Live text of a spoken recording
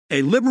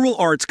A liberal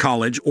arts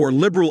college or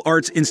liberal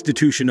arts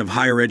institution of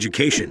higher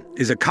education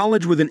is a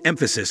college with an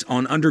emphasis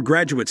on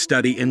undergraduate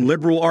study in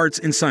liberal arts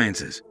and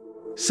sciences.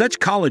 Such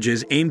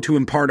colleges aim to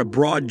impart a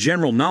broad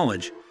general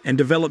knowledge and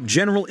develop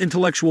general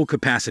intellectual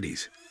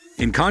capacities,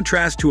 in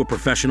contrast to a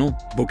professional,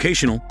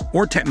 vocational,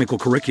 or technical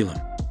curriculum.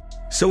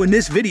 So in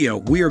this video,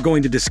 we are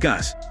going to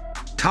discuss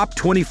Top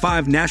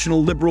 25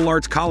 National Liberal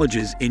Arts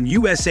Colleges in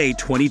USA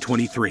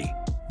 2023.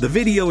 The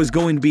video is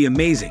going to be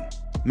amazing.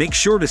 Make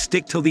sure to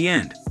stick till the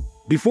end.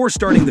 Before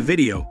starting the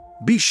video,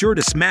 be sure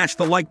to smash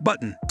the like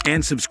button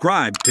and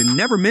subscribe to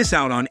never miss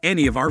out on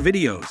any of our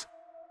videos.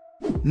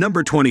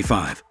 Number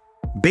 25.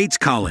 Bates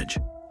College,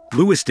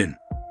 Lewiston,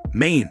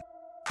 Maine.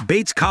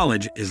 Bates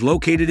College is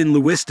located in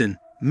Lewiston,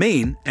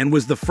 Maine, and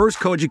was the first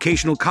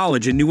coeducational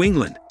college in New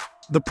England.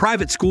 The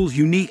private school's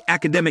unique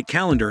academic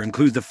calendar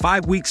includes a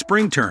 5-week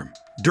spring term,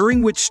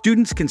 during which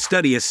students can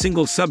study a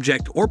single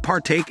subject or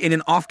partake in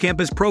an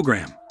off-campus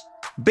program.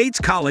 Bates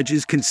College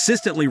is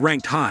consistently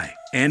ranked high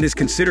and is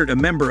considered a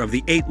member of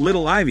the 8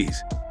 Little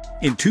Ivies.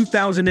 In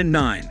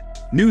 2009,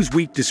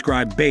 Newsweek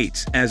described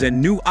Bates as a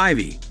new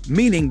Ivy,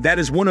 meaning that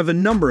is one of a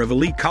number of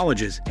elite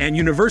colleges and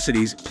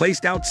universities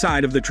placed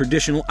outside of the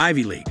traditional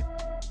Ivy League.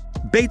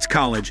 Bates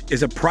College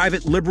is a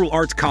private liberal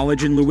arts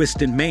college in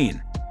Lewiston,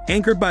 Maine.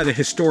 Anchored by the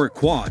historic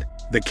Quad,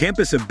 the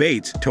campus of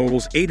Bates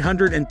totals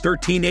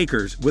 813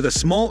 acres with a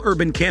small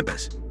urban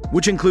campus,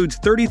 which includes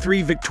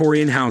 33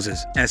 Victorian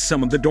houses as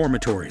some of the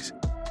dormitories.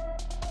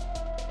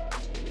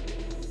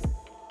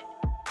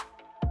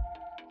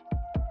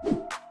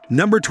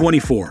 Number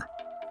 24.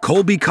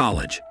 Colby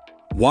College,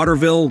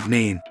 Waterville,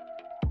 Maine.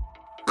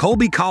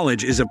 Colby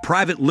College is a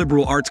private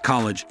liberal arts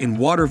college in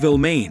Waterville,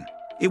 Maine.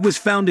 It was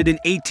founded in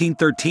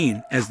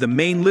 1813 as the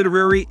Maine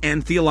Literary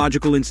and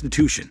Theological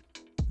Institution,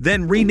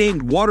 then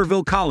renamed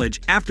Waterville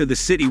College after the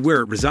city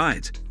where it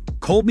resides.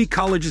 Colby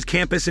College's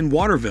campus in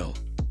Waterville,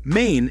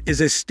 Maine,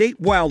 is a state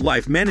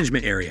wildlife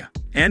management area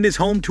and is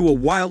home to a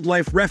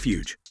wildlife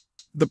refuge.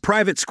 The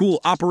private school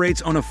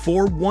operates on a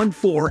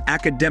 4-1-4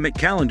 academic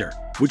calendar,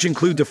 which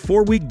includes a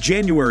 4-week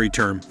January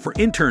term for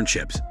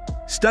internships,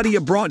 study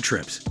abroad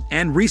trips,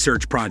 and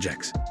research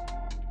projects.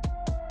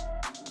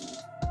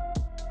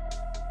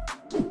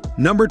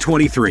 Number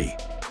 23.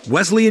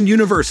 Wesleyan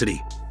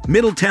University,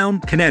 Middletown,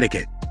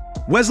 Connecticut.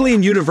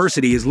 Wesleyan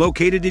University is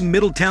located in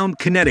Middletown,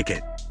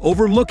 Connecticut,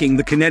 overlooking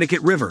the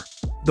Connecticut River.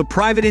 The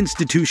private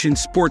institution's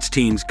sports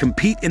teams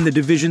compete in the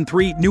Division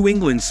III New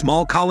England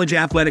Small College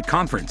Athletic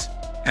Conference,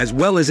 as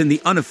well as in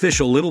the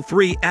unofficial Little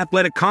III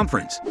Athletic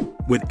Conference,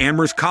 with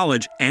Amherst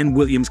College and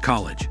Williams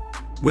College.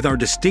 With our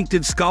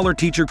distinctive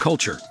scholar-teacher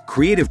culture,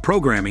 creative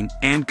programming,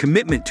 and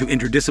commitment to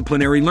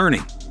interdisciplinary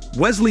learning,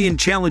 Wesleyan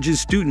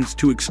challenges students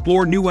to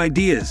explore new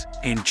ideas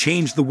and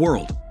change the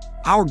world.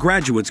 Our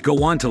graduates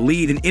go on to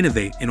lead and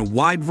innovate in a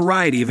wide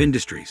variety of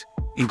industries,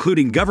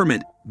 including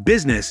government,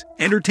 business,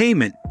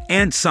 entertainment,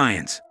 and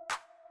science.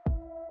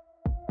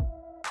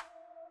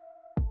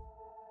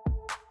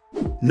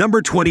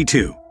 Number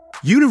 22.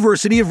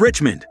 University of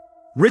Richmond,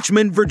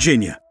 Richmond,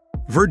 Virginia.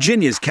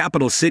 Virginia's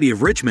capital city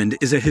of Richmond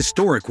is a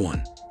historic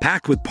one,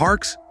 packed with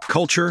parks,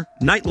 culture,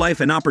 nightlife,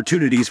 and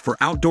opportunities for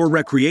outdoor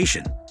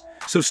recreation.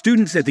 So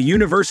students at the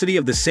university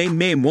of the same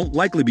name won't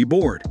likely be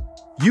bored.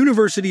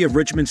 University of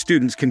Richmond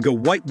students can go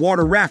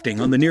whitewater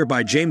rafting on the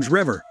nearby James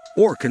River,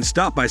 or can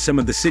stop by some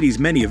of the city's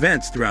many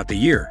events throughout the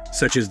year,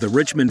 such as the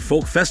Richmond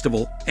Folk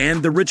Festival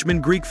and the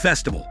Richmond Greek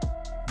Festival.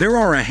 There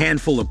are a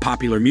handful of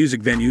popular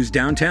music venues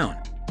downtown,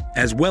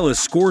 as well as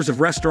scores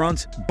of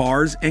restaurants,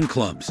 bars, and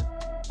clubs.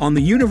 On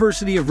the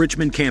University of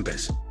Richmond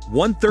campus,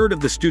 1/3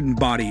 of the student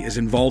body is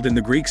involved in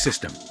the Greek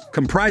system,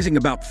 comprising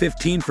about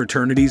 15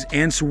 fraternities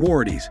and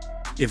sororities.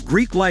 If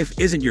Greek life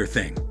isn't your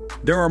thing,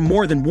 there are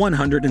more than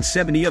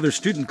 170 other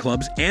student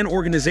clubs and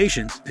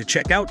organizations to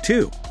check out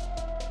too.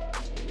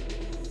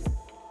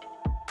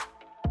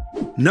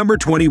 Number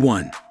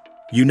 21.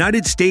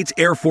 United States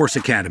Air Force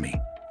Academy,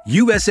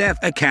 USF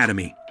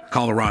Academy,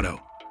 Colorado.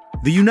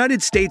 The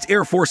United States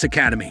Air Force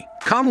Academy,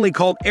 commonly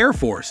called Air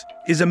Force,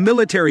 is a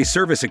military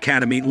service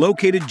academy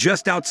located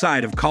just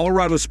outside of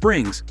Colorado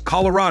Springs,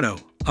 Colorado,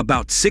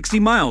 about 60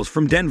 miles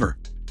from Denver.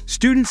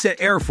 Students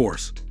at Air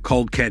Force,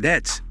 called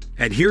cadets,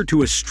 adhere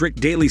to a strict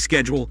daily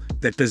schedule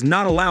that does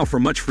not allow for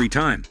much free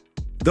time,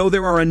 though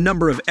there are a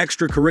number of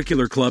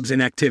extracurricular clubs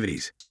and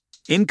activities.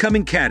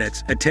 Incoming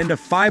cadets attend a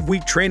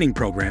 5-week training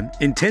program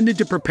intended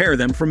to prepare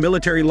them for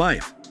military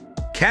life.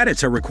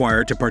 Cadets are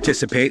required to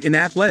participate in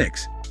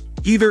athletics,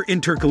 either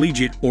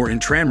intercollegiate or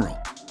intramural,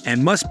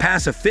 and must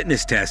pass a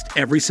fitness test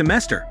every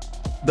semester.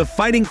 The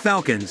Fighting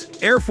Falcons,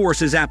 Air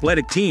Force's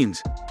athletic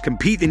teams,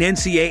 compete in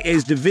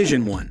NCAA's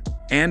Division I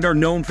and are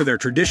known for their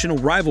traditional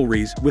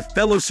rivalries with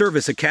fellow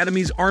service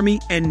academies Army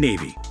and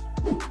Navy.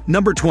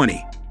 Number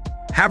 20.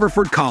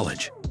 Haverford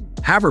College,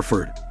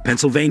 Haverford,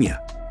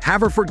 Pennsylvania.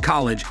 Haverford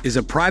College is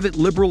a private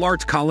liberal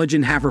arts college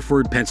in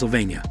Haverford,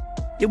 Pennsylvania.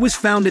 It was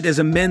founded as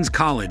a men's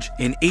college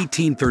in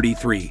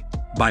 1833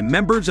 by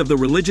members of the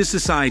Religious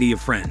Society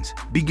of Friends,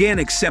 began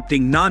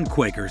accepting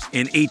non-Quakers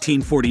in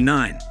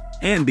 1849,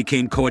 and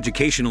became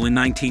coeducational in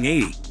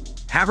 1980.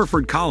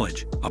 Haverford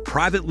College, a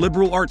private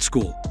liberal arts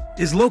school,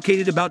 is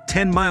located about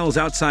 10 miles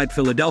outside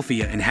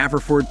Philadelphia in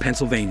Haverford,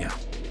 Pennsylvania.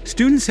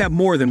 Students have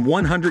more than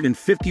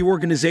 150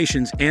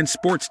 organizations and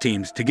sports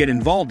teams to get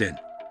involved in,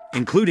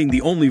 including the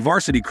only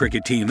varsity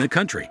cricket team in the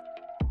country.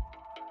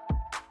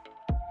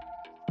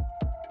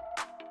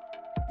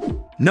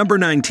 Number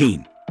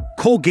 19.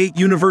 Colgate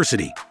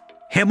University,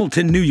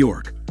 Hamilton, New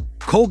York.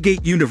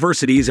 Colgate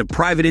University is a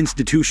private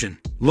institution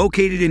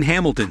located in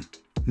Hamilton,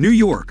 New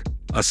York,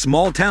 a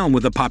small town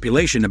with a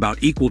population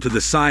about equal to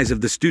the size of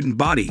the student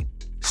body.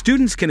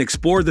 Students can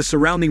explore the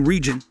surrounding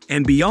region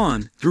and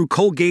beyond through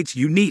Colgate's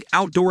unique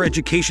outdoor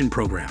education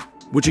program,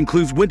 which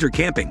includes winter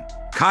camping,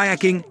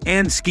 kayaking,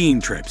 and skiing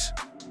trips.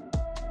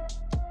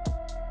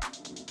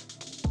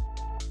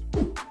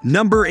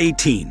 Number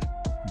 18.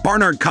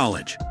 Barnard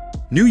College,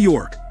 New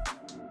York.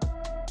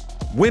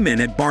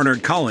 Women at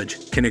Barnard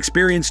College can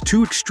experience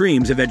two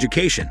extremes of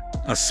education: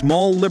 a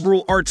small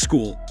liberal arts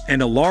school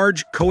and a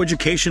large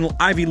coeducational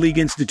Ivy League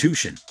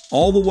institution,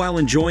 all the while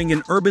enjoying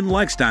an urban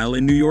lifestyle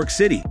in New York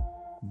City.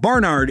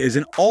 Barnard is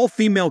an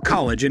all-female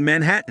college in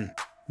Manhattan,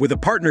 with a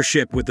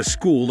partnership with the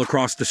school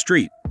across the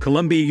street,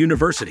 Columbia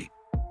University.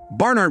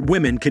 Barnard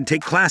women can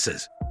take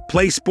classes,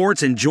 play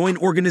sports, and join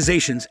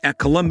organizations at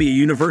Columbia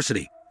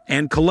University,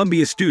 and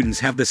Columbia students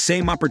have the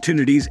same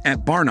opportunities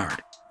at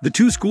Barnard. The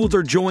two schools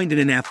are joined in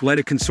an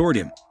athletic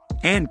consortium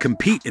and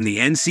compete in the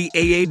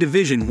NCAA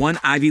Division I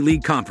Ivy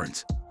League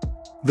Conference.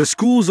 The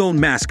school's own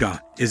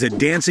mascot is a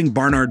dancing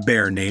Barnard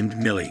bear named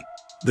Millie.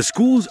 The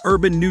school's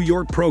Urban New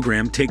York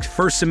program takes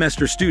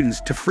first-semester students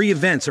to free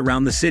events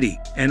around the city,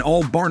 and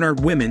all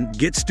Barnard women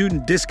get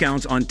student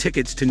discounts on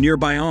tickets to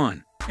nearby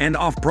on- and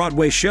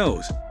off-Broadway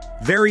shows,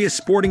 various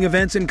sporting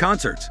events, and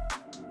concerts.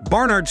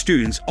 Barnard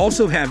students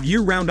also have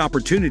year-round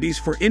opportunities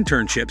for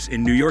internships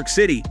in New York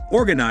City,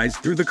 organized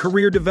through the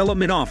Career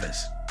Development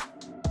Office.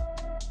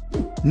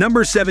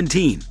 Number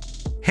 17.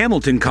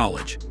 Hamilton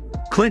College,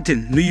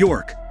 Clinton, New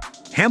York.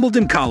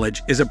 Hamilton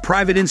College is a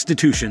private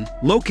institution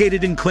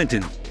located in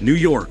Clinton, New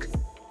York.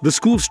 The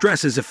school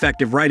stresses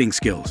effective writing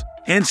skills,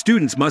 and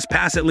students must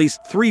pass at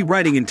least 3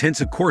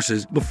 writing-intensive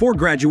courses before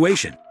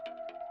graduation.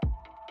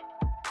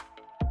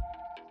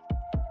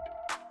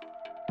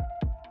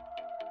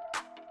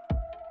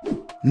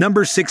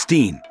 Number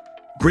 16.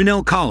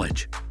 Grinnell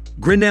College,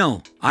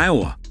 Grinnell,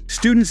 Iowa.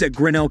 Students at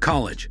Grinnell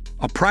College,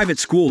 a private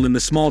school in the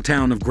small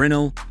town of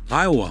Grinnell,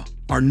 Iowa,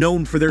 are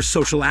known for their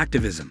social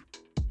activism.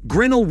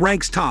 Grinnell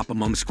ranks top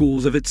among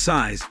schools of its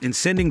size in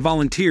sending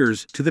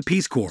volunteers to the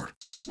Peace Corps.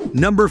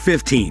 Number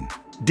 15.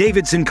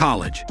 Davidson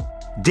College,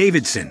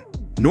 Davidson,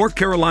 North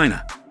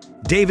Carolina.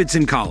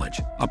 Davidson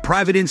College, a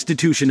private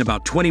institution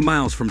about 20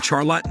 miles from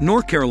Charlotte,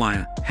 North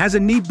Carolina, has a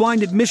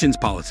need-blind admissions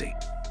policy.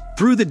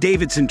 Through the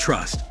Davidson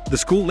Trust, the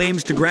school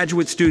aims to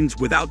graduate students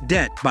without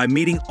debt by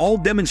meeting all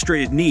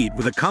demonstrated need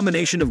with a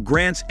combination of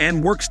grants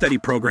and work-study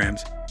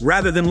programs,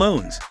 rather than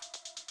loans.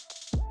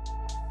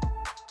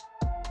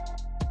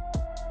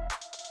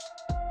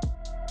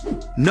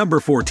 Number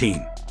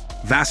 14.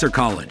 Vassar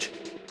College,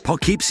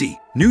 Poughkeepsie,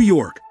 New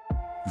York.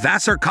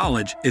 Vassar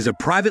College is a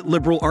private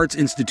liberal arts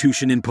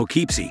institution in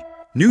Poughkeepsie,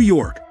 New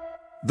York.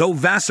 Though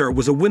Vassar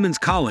was a women's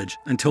college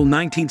until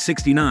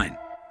 1969,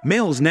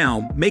 males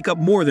now make up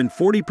more than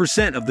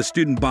 40% of the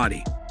student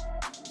body.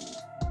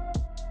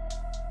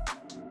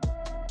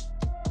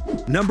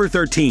 Number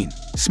 13.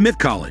 Smith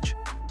College,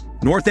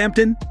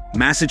 Northampton,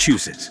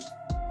 Massachusetts.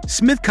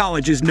 Smith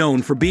College is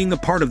known for being a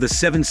part of the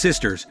Seven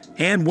Sisters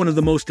and one of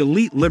the most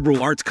elite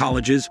liberal arts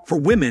colleges for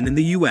women in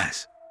the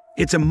U.S.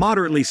 It's a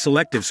moderately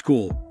selective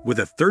school with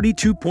a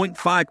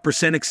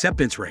 32.5%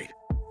 acceptance rate.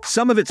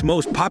 Some of its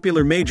most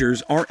popular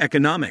majors are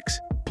economics,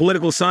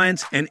 political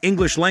science, and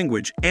English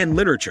language and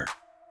literature.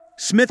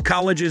 Smith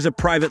College is a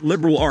private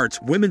liberal arts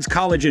women's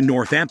college in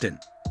Northampton,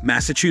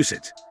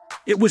 Massachusetts.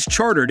 It was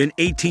chartered in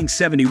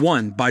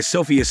 1871 by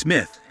Sophia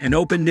Smith and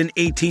opened in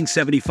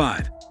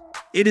 1875.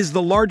 It is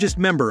the largest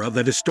member of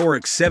the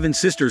historic Seven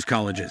Sisters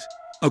Colleges,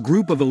 a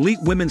group of elite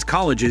women's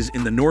colleges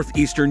in the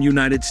northeastern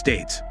United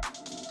States.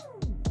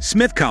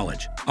 Smith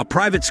College, a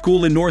private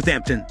school in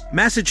Northampton,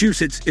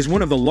 Massachusetts, is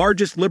one of the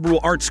largest liberal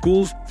arts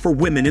schools for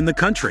women in the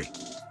country.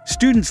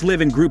 Students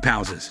live in group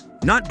houses,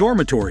 not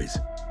dormitories,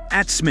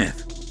 at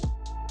Smith.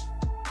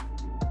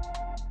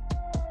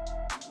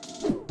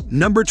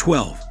 Number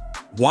 12.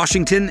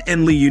 Washington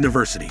and Lee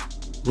University,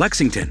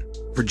 Lexington,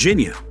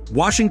 Virginia.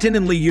 Washington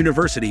and Lee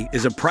University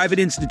is a private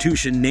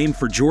institution named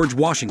for George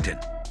Washington,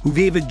 who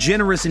gave a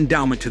generous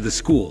endowment to the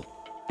school,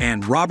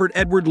 and Robert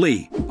Edward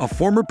Lee, a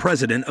former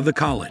president of the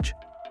college.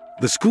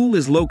 The school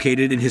is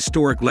located in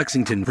historic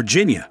Lexington,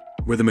 Virginia,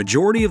 where the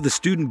majority of the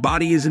student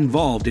body is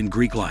involved in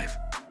Greek life.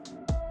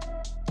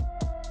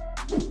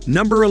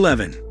 Number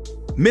 11.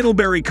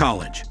 Middlebury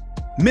College,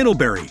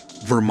 Middlebury,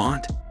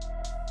 Vermont.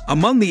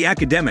 Among the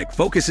academic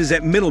focuses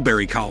at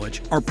Middlebury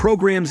College are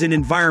programs in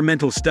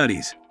environmental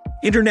studies,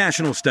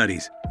 international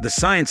studies, the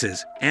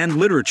sciences, and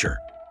literature.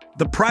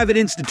 The private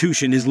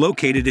institution is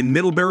located in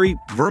Middlebury,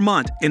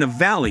 Vermont, in a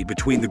valley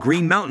between the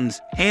Green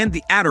Mountains and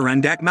the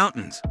Adirondack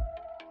Mountains.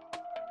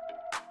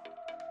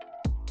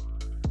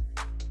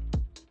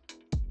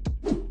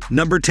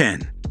 Number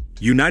 10.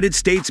 United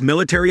States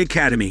Military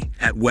Academy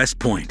at West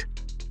Point.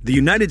 The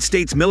United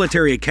States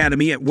Military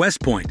Academy at West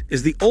Point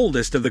is the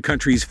oldest of the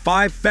country's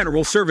 5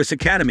 federal service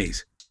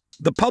academies.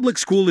 The public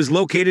school is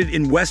located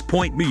in West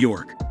Point, New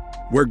York,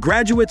 where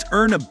graduates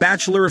earn a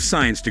Bachelor of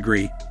Science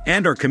degree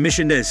and are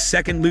commissioned as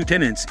second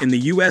lieutenants in the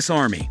U.S.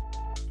 Army.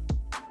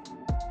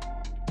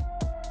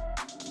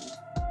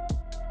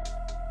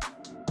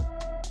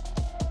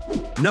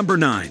 Number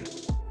 9.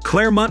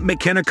 Claremont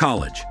McKenna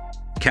College,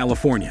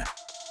 California.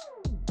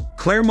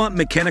 Claremont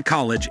McKenna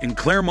College in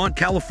Claremont,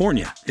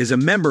 California is a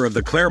member of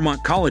the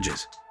Claremont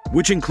Colleges,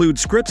 which include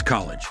Scripps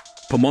College,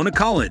 Pomona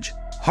College,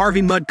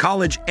 Harvey-Mudd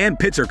College, and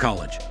Pitzer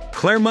College.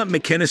 Claremont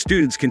McKenna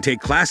students can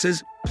take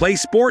classes, play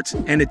sports,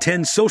 and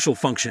attend social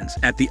functions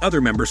at the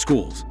other member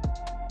schools.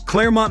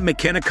 Claremont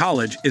McKenna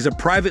College is a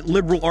private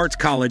liberal arts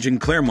college in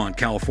Claremont,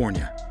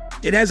 California.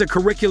 It has a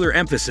curricular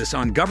emphasis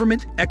on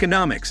government,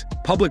 economics,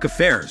 public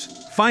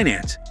affairs,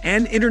 finance,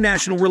 and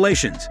international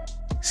relations.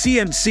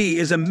 CMC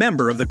is a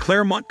member of the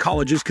Claremont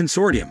Colleges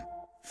Consortium.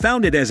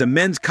 Founded as a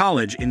men's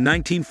college in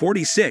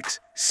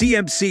 1946,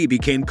 CMC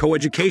became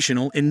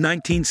coeducational in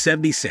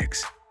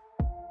 1976.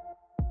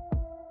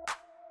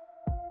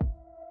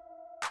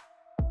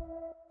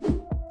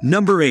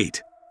 Number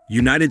 8.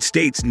 United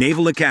States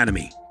Naval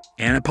Academy,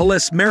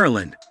 Annapolis,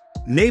 Maryland.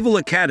 Naval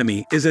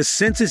Academy is a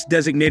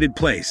census-designated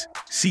place,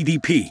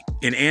 CDP,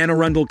 in Anne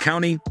Arundel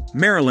County,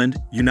 Maryland,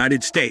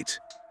 United States,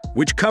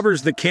 which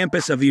covers the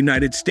campus of the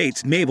United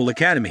States Naval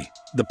Academy.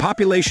 The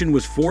population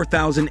was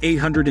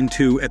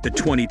 4,802 at the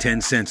 2010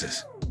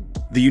 census.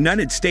 The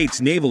United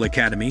States Naval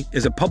Academy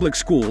is a public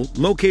school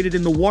located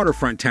in the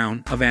waterfront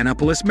town of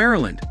Annapolis,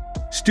 Maryland.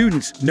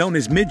 Students, known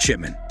as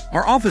midshipmen,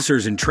 are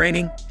officers in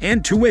training,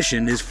 and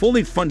tuition is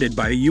fully funded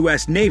by the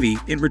U.S. Navy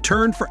in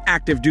return for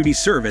active duty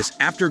service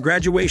after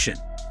graduation.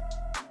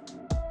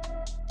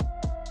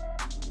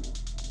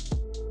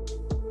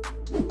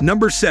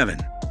 Number 7.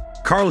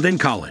 Carleton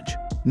College,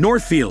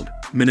 Northfield,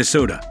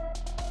 Minnesota.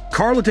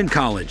 Carleton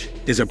College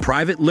is a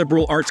private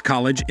liberal arts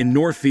college in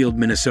Northfield,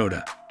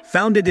 Minnesota.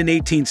 Founded in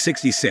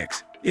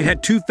 1866, it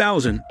had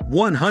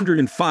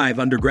 2,105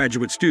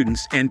 undergraduate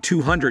students and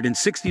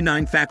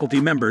 269 faculty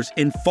members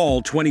in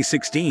fall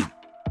 2016.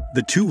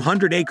 The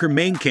 200-acre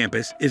main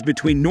campus is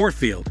between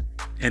Northfield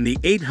and the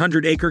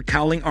 800-acre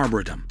Cowling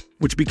Arboretum,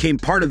 which became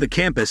part of the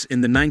campus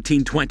in the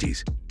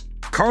 1920s.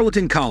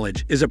 Carleton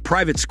College is a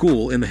private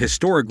school in the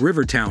historic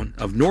river town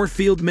of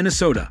Northfield,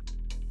 Minnesota.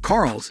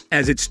 Carls,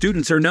 as its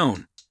students are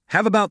known,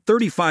 have about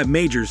 35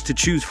 majors to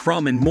choose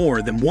from and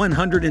more than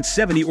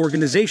 170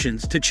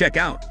 organizations to check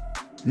out.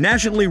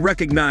 Nationally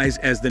recognized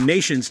as the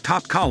nation's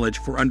top college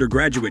for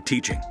undergraduate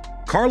teaching,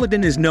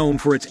 Carleton is known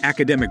for its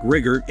academic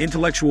rigor,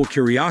 intellectual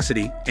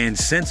curiosity, and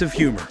sense of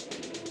humor.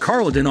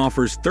 Carleton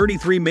offers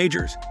 33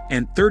 majors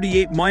and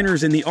 38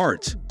 minors in the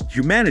arts,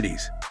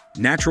 humanities,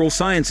 natural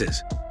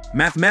sciences,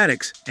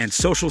 mathematics, and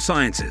social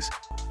sciences.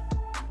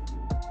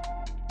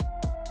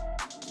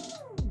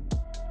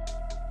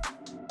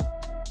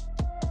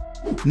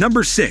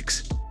 Number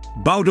 6.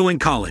 Bowdoin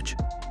College,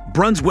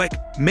 Brunswick,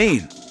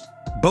 Maine.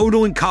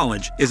 Bowdoin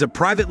College is a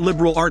private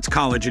liberal arts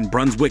college in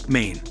Brunswick,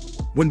 Maine.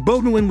 When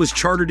Bowdoin was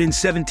chartered in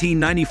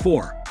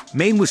 1794,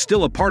 Maine was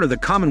still a part of the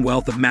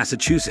Commonwealth of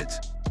Massachusetts.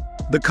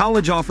 The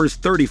college offers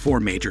 34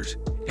 majors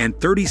and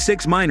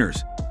 36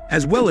 minors,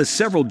 as well as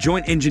several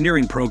joint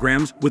engineering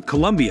programs with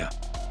Columbia,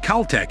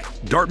 Caltech,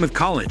 Dartmouth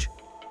College,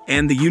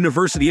 and the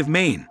University of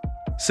Maine.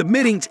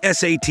 Submitting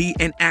SAT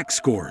and ACT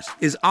scores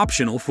is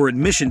optional for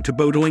admission to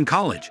Bowdoin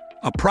College,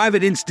 a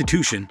private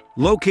institution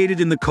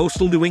located in the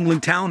coastal New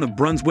England town of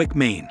Brunswick,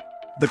 Maine.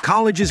 The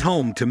college is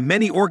home to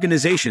many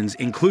organizations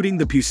including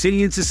the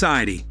Puccinian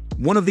Society,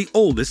 one of the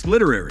oldest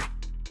literary.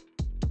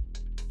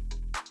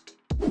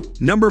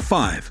 Number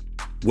 5.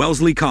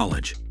 Wellesley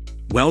College,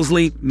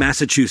 Wellesley,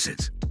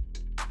 Massachusetts.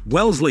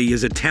 Wellesley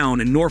is a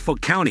town in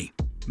Norfolk County,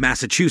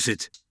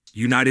 Massachusetts,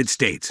 United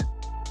States.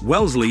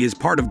 Wellesley is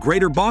part of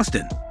Greater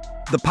Boston.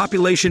 The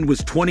population was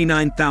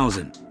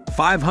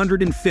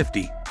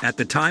 29,550 at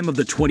the time of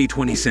the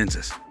 2020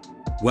 census.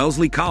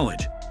 Wellesley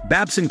College,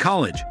 Babson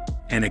College,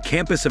 and a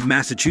campus of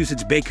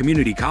Massachusetts Bay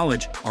Community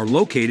College are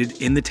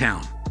located in the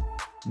town.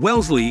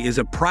 Wellesley is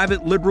a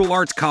private liberal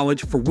arts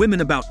college for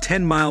women about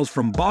 10 miles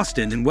from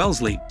Boston in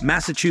Wellesley,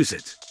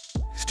 Massachusetts.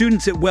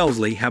 Students at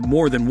Wellesley have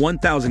more than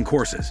 1,000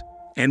 courses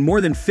and more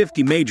than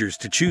 50 majors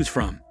to choose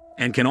from,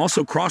 and can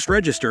also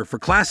cross-register for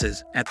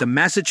classes at the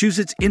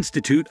Massachusetts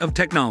Institute of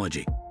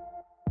Technology.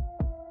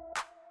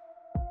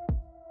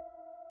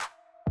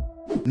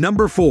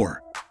 Number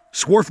 4.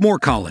 Swarthmore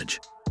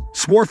College,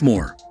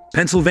 Swarthmore,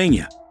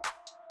 Pennsylvania.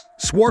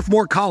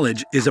 Swarthmore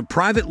College is a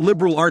private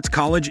liberal arts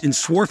college in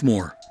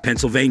Swarthmore,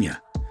 Pennsylvania.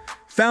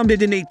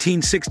 Founded in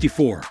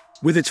 1864,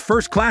 with its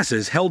first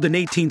classes held in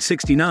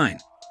 1869,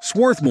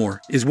 Swarthmore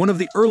is one of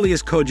the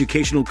earliest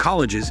coeducational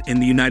colleges in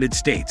the United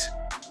States.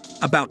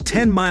 About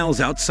 10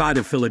 miles outside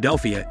of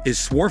Philadelphia is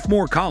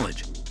Swarthmore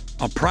College,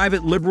 a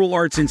private liberal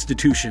arts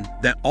institution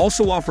that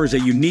also offers a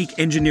unique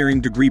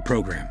engineering degree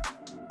program.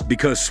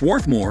 Because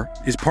Swarthmore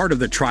is part of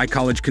the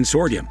Tri-College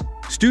Consortium,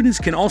 Students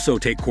can also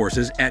take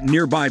courses at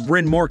nearby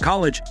Bryn Mawr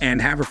College and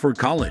Haverford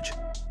College.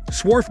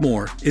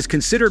 Swarthmore is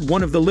considered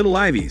one of the Little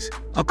Ivies,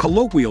 a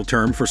colloquial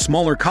term for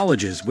smaller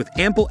colleges with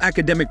ample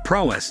academic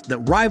prowess that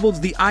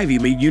rivals the Ivy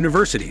League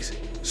universities.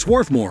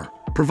 Swarthmore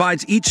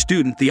provides each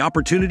student the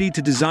opportunity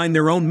to design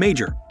their own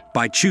major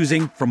by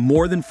choosing from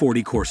more than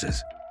 40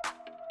 courses.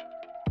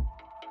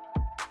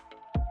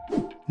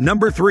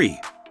 Number 3.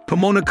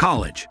 Pomona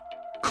College,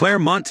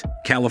 Claremont,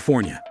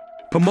 California.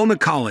 Pomona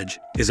College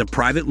is a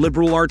private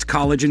liberal arts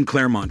college in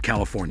Claremont,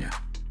 California.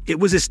 It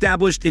was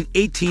established in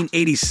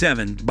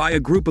 1887 by a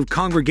group of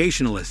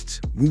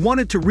Congregationalists who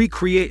wanted to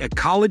recreate a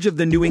college of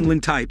the New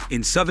England type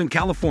in Southern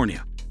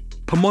California.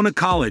 Pomona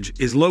College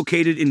is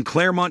located in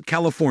Claremont,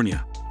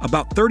 California,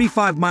 about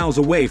 35 miles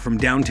away from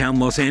downtown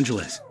Los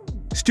Angeles.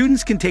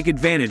 Students can take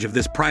advantage of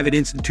this private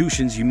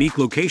institution's unique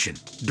location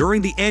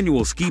during the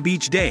annual Ski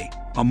Beach Day,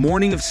 a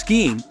morning of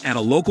skiing at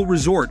a local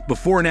resort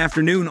before an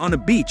afternoon on a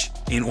beach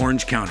in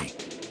Orange County.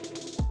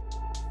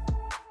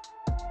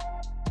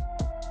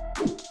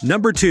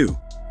 Number 2.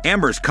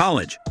 Amherst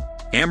College,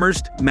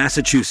 Amherst,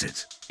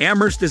 Massachusetts.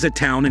 Amherst is a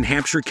town in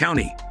Hampshire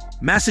County,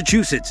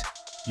 Massachusetts,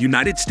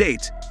 United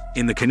States,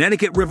 in the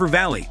Connecticut River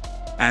Valley.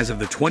 As of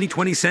the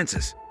 2020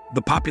 census,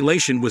 the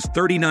population was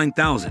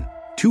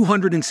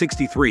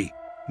 39,263,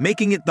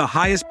 making it the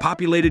highest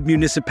populated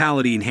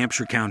municipality in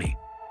Hampshire County.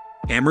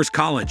 Amherst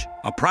College,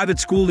 a private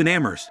school in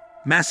Amherst,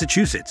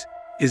 Massachusetts,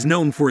 is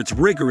known for its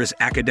rigorous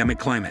academic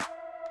climate.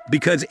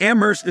 Because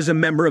Amherst is a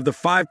member of the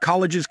 5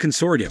 Colleges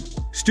Consortium,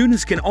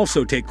 students can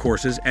also take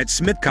courses at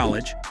Smith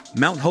College,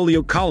 Mount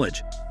Holyoke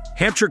College,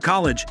 Hampshire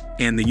College,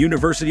 and the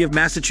University of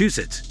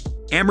Massachusetts.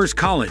 Amherst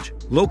College,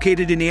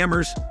 located in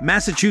Amherst,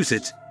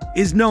 Massachusetts,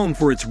 is known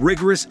for its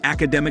rigorous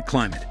academic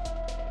climate.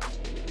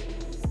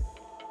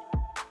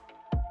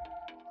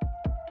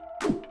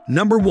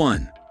 Number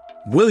 1.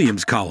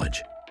 Williams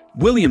College,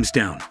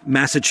 Williamstown,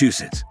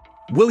 Massachusetts.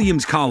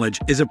 Williams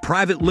College is a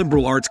private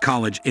liberal arts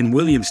college in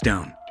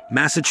Williamstown,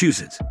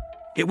 Massachusetts.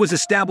 It was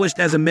established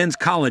as a men's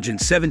college in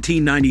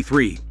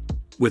 1793,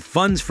 with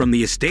funds from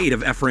the estate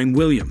of Ephraim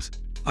Williams,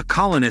 a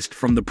colonist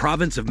from the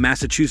province of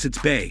Massachusetts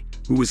Bay,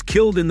 who was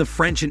killed in the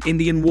French and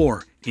Indian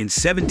War in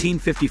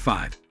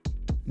 1755.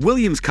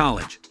 Williams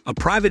College, a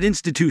private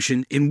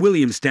institution in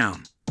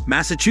Williamstown,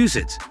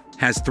 Massachusetts,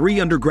 has 3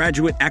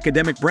 undergraduate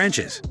academic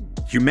branches: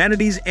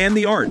 humanities and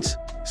the arts,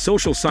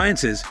 social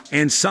sciences,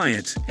 and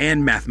science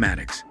and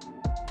mathematics.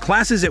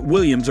 Classes at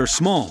Williams are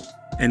small,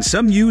 and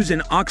some use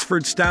an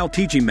Oxford-style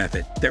teaching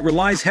method that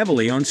relies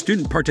heavily on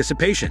student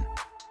participation.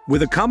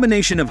 With a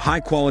combination of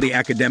high-quality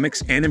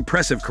academics and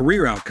impressive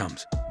career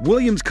outcomes,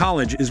 Williams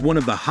College is one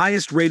of the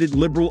highest-rated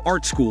liberal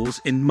arts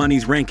schools in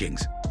Money's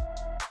rankings.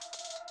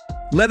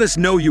 Let us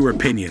know your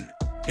opinion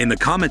in the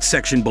comments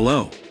section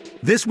below.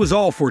 This was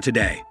all for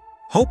today.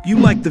 Hope you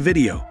liked the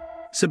video.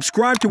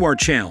 Subscribe to our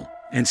channel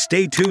and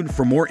stay tuned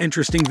for more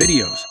interesting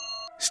videos.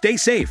 Stay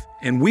safe,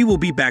 and we will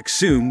be back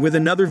soon with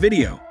another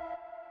video.